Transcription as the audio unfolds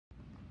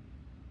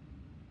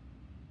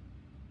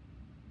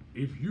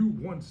If you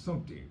want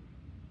something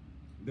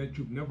that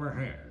you've never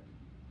had,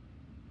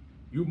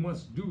 you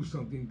must do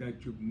something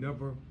that you've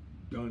never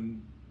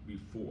done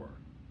before.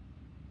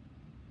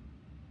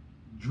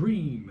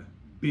 Dream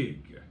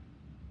big.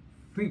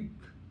 Think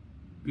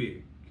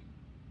big.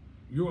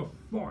 Your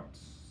thoughts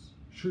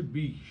should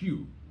be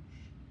huge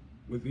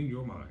within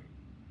your mind.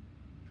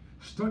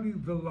 Study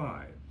the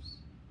lives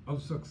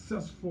of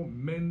successful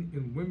men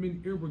and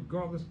women,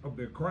 irregardless of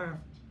their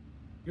craft,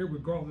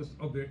 irregardless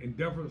of their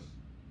endeavors,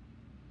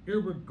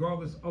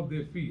 irregardless of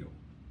their field.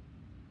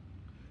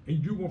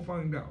 And you will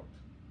find out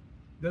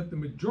that the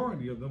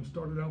majority of them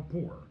started out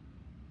poor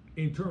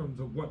in terms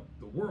of what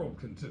the world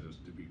considers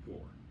to be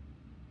poor.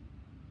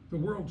 The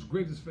world's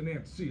greatest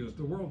financiers,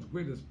 the world's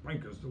greatest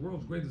bankers, the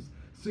world's greatest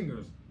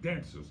singers,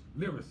 dancers,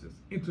 lyricists,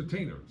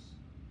 entertainers,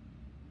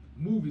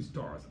 movie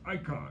stars,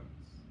 icons,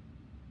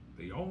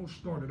 they all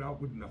started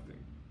out with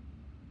nothing.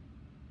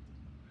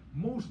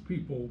 Most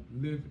people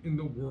live in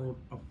the world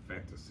of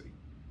fantasy.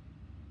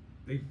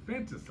 They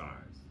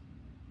fantasize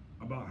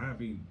about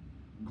having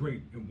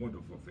great and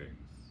wonderful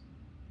things,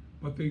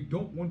 but they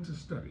don't want to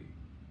study.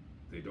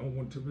 They don't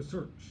want to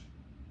research.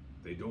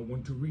 They don't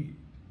want to read.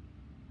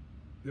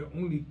 They're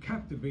only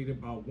captivated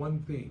by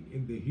one thing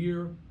in the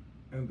here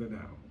and the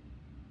now.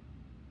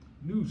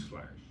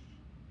 Newsflash.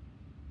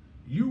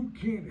 You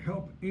can't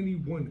help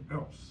anyone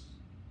else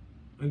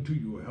until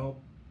you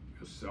help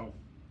yourself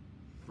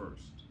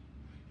first.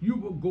 You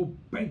will go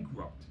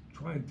bankrupt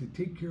trying to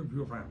take care of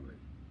your family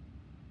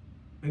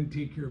and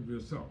take care of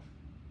yourself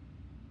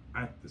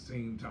at the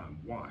same time.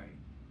 Why?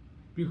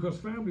 Because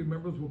family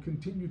members will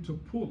continue to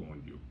pull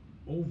on you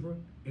over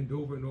and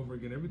over and over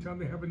again. Every time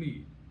they have a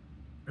need,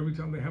 every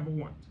time they have a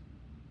want,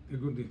 they're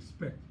going to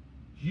expect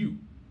you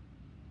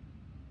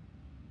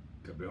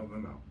to bail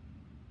them out.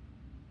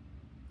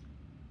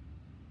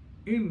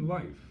 In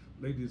life,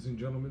 ladies and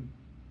gentlemen,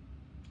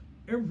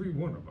 every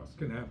one of us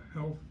can have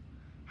health,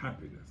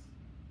 happiness,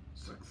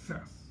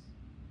 success,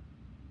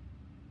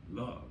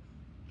 love,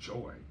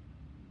 joy,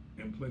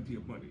 and plenty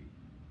of money.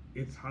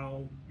 It's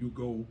how you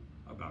go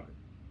about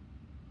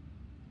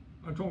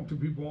it. I talk to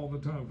people all the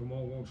time from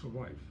all walks of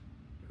life,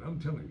 and I'm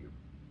telling you,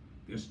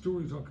 their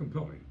stories are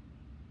compelling.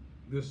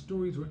 Their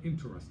stories are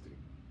interesting.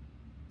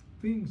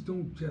 Things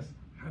don't just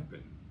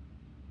happen.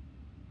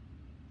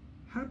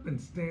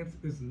 Happenstance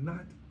is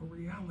not a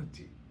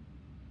reality.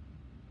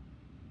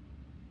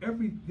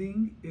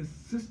 Everything is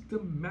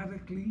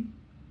systematically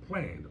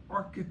planned,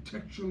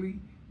 architecturally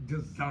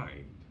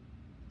designed,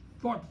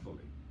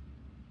 thoughtfully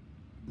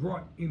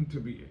brought into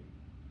being.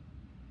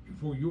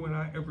 Before you and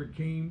I ever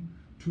came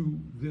to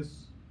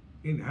this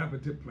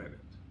inhabited planet,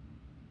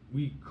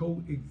 we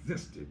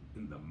coexisted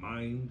in the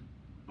mind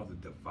of the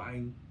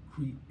divine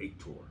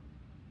creator.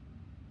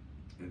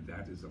 And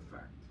that is a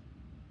fact.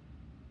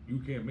 You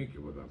can't make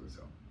it without His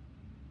help.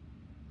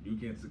 You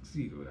can't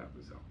succeed without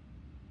His help.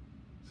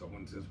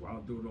 Someone says, well,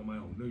 I'll do it on my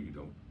own. No, you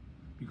don't.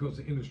 Because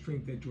the inner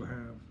strength that you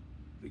have,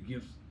 the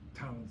gifts,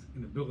 talents,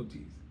 and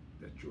abilities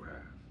that you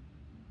have,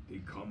 they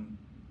come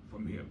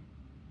from Him.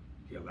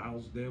 He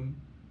allows them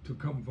to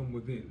come from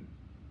within.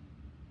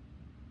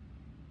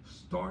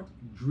 Start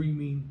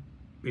dreaming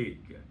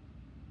big.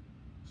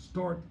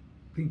 Start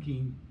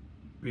thinking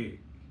big.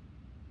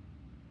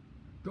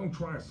 Don't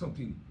try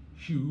something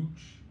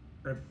huge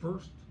at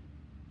first.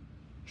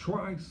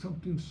 Try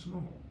something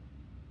small.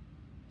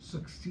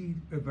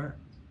 Succeed at that.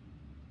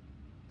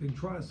 Then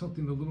try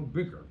something a little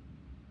bigger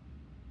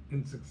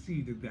and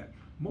succeed at that.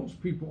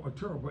 Most people are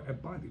terrible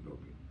at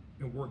bodybuilding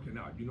and working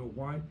out. You know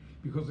why?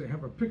 Because they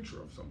have a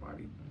picture of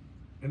somebody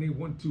and they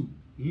want to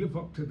live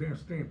up to their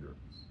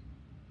standards.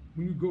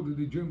 When you go to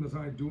the gym, as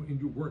I do, and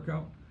you work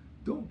out,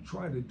 don't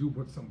try to do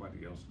what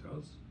somebody else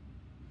does.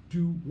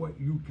 Do what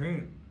you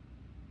can.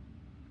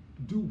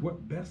 Do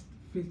what best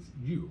fits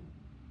you.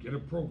 Get a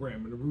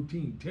program and a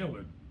routine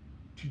tailored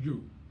to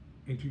you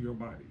and to your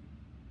body.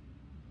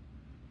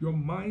 Your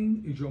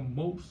mind is your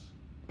most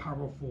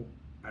powerful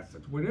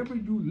asset. Whatever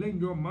you lend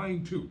your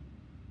mind to,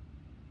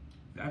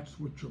 that's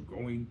what you're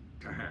going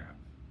to have.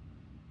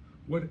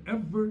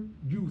 Whatever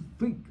you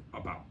think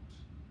about,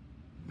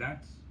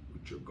 that's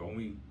what you're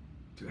going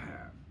to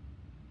have.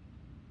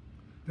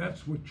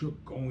 That's what you're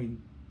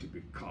going to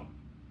become.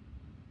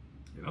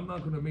 And I'm not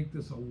going to make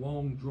this a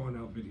long,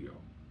 drawn-out video.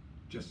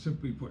 Just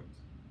simply put,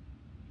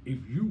 if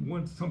you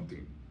want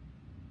something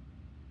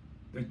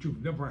that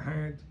you've never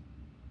had,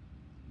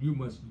 you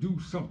must do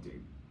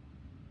something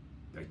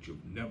that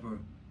you've never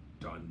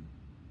done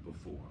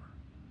before.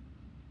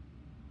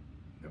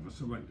 Never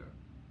surrender.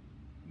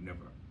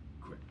 Never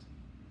quit.